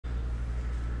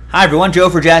Hi everyone, Joe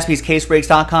for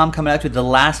JaspysCaseBreaks.com coming out with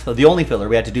the only filler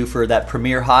we had to do for that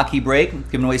Premier Hockey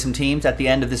break, giving away some teams at the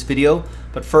end of this video.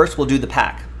 But first, we'll do the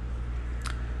pack.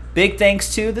 Big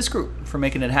thanks to this group for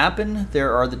making it happen.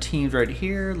 There are the teams right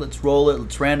here. Let's roll it.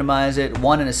 Let's randomize it.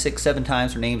 1 and a 6, 7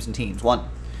 times for names and teams. 1,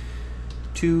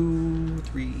 2,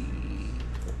 3,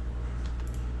 4,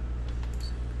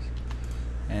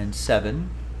 and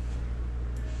 7.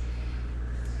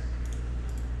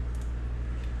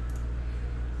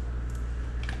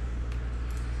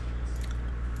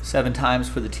 Seven times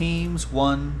for the teams.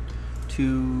 1,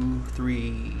 2,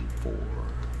 3, 4, 5,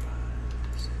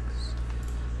 6,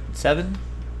 7.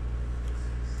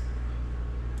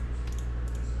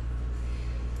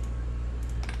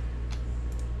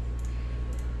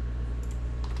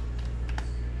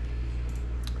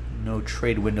 No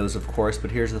trade windows, of course,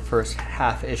 but here's the first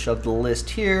half-ish of the list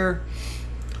here.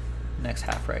 Next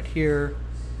half right here.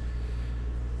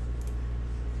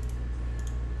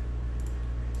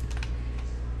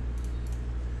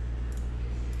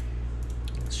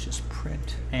 Just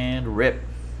print and rip.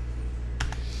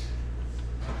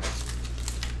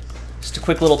 Just a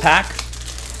quick little pack.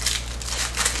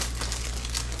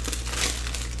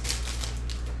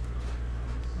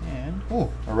 And,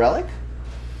 ooh, a relic.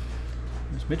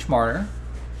 There's Mitch Marner.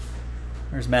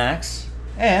 There's Max.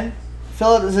 And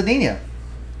Philip Zadina.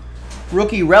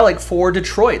 Rookie relic for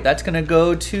Detroit. That's going to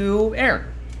go to Aaron.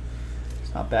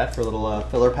 It's not bad for a little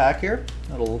filler pack here.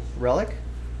 A little relic.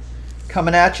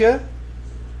 Coming at you.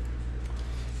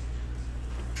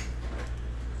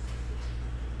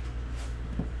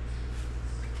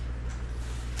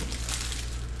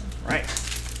 Right.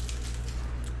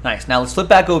 Nice. Now let's flip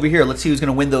back over here. Let's see who's going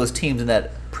to win those teams in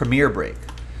that Premier break.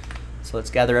 So let's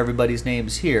gather everybody's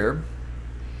names here.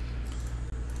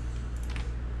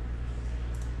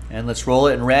 And let's roll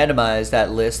it and randomize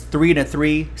that list. 3 and a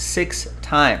 3, 6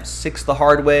 times. 6 the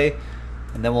hard way.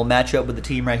 And then we'll match up with the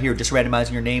team right here. Just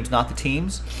randomizing your names, not the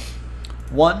teams.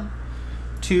 1,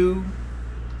 2,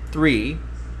 3,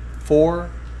 4,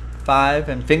 5,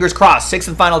 and fingers crossed, 6th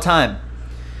and final time.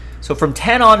 So from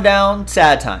 10 on down,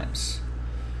 sad times.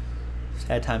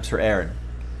 Sad times for Aaron.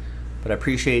 But I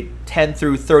appreciate 10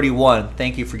 through 31.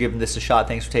 Thank you for giving this a shot.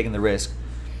 Thanks for taking the risk.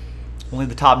 Only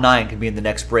the top 9 can be in the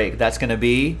next break. That's going to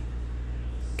be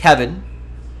Kevin,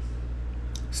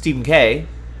 Stephen K,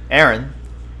 Aaron,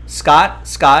 Scott,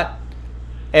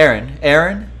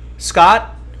 Aaron,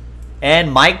 Scott,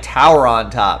 and Mike Tower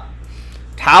on top.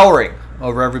 Towering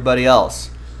over everybody else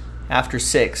after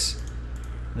 6.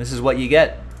 And this is what you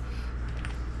get.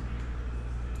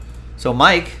 So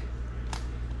Mike,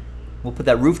 we'll put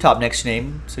that rooftop next to your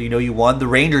name so you know you won. The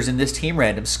Rangers in this team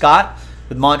random. Scott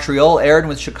with Montreal, Aaron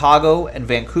with Chicago and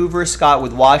Vancouver, Scott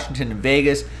with Washington and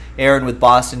Vegas, Aaron with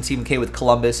Boston, Stephen K with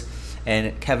Columbus,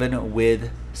 and Kevin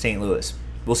with St. Louis.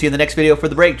 We'll see you in the next video for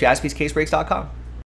the break. JaspysCaseBreaks.com.